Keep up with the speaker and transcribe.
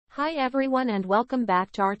Hi everyone and welcome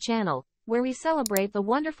back to our channel, where we celebrate the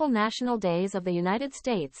wonderful national days of the United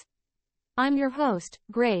States. I'm your host,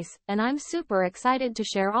 Grace, and I'm super excited to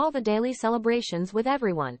share all the daily celebrations with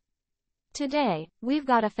everyone. Today, we've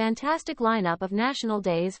got a fantastic lineup of national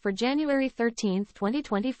days for January 13th,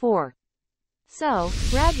 2024. So,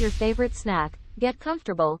 grab your favorite snack, get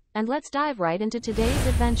comfortable, and let's dive right into today's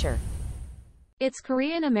adventure. It's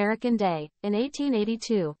Korean American Day. In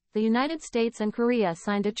 1882, the United States and Korea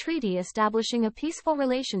signed a treaty establishing a peaceful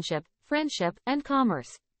relationship, friendship, and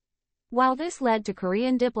commerce. While this led to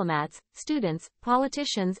Korean diplomats, students,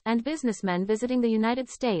 politicians, and businessmen visiting the United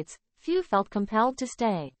States, few felt compelled to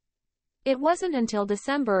stay. It wasn't until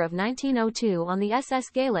December of 1902 on the SS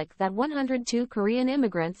Gaelic that 102 Korean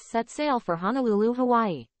immigrants set sail for Honolulu,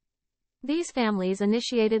 Hawaii. These families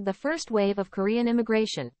initiated the first wave of Korean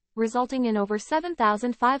immigration, resulting in over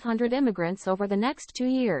 7,500 immigrants over the next 2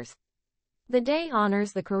 years. The day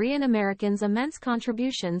honors the Korean Americans' immense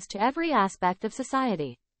contributions to every aspect of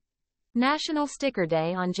society. National Sticker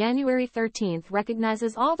Day on January 13th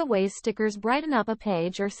recognizes all the ways stickers brighten up a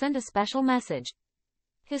page or send a special message.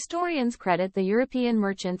 Historians credit the European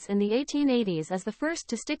merchants in the 1880s as the first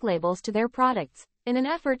to stick labels to their products, in an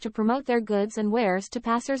effort to promote their goods and wares to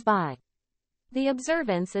passers-by. The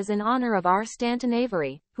observance is in honor of R. Stanton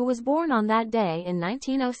Avery, who was born on that day in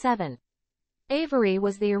 1907. Avery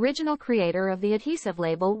was the original creator of the adhesive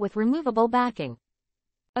label with removable backing.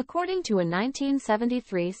 According to a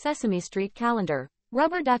 1973 Sesame Street calendar,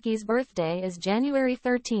 Rubber Ducky's birthday is January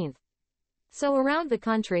 13th. So around the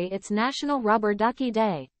country it's National Rubber Ducky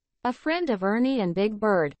Day. A friend of Ernie and Big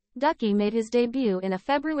Bird, Ducky made his debut in a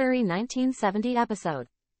February 1970 episode.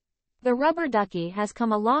 The rubber ducky has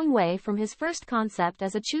come a long way from his first concept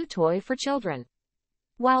as a chew toy for children.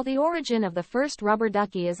 While the origin of the first rubber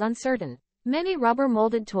ducky is uncertain, many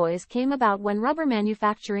rubber-molded toys came about when rubber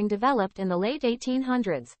manufacturing developed in the late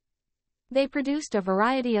 1800s. They produced a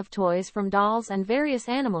variety of toys from dolls and various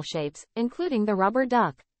animal shapes, including the rubber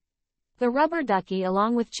duck. The rubber ducky,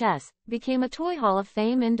 along with chess, became a Toy Hall of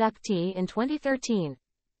Fame inductee in 2013.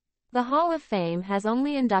 The Hall of Fame has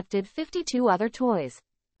only inducted 52 other toys.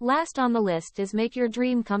 Last on the list is Make Your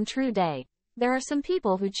Dream Come True Day. There are some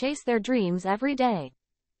people who chase their dreams every day.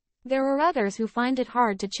 There are others who find it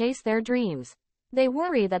hard to chase their dreams. They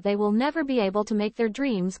worry that they will never be able to make their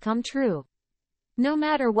dreams come true. No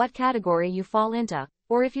matter what category you fall into,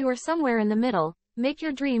 or if you are somewhere in the middle, Make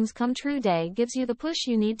Your Dreams Come True Day gives you the push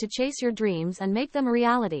you need to chase your dreams and make them a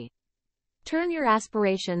reality. Turn your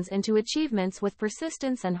aspirations into achievements with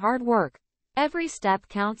persistence and hard work. Every step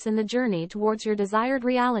counts in the journey towards your desired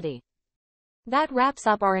reality. That wraps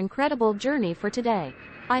up our incredible journey for today.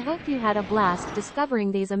 I hope you had a blast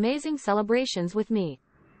discovering these amazing celebrations with me.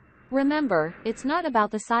 Remember, it's not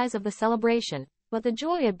about the size of the celebration, but the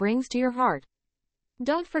joy it brings to your heart.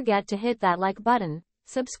 Don't forget to hit that like button,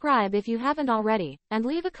 subscribe if you haven't already, and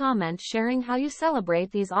leave a comment sharing how you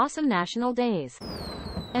celebrate these awesome national days.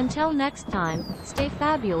 Until next time, stay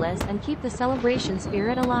fabulous and keep the celebration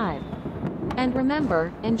spirit alive. And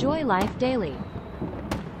remember, enjoy life daily.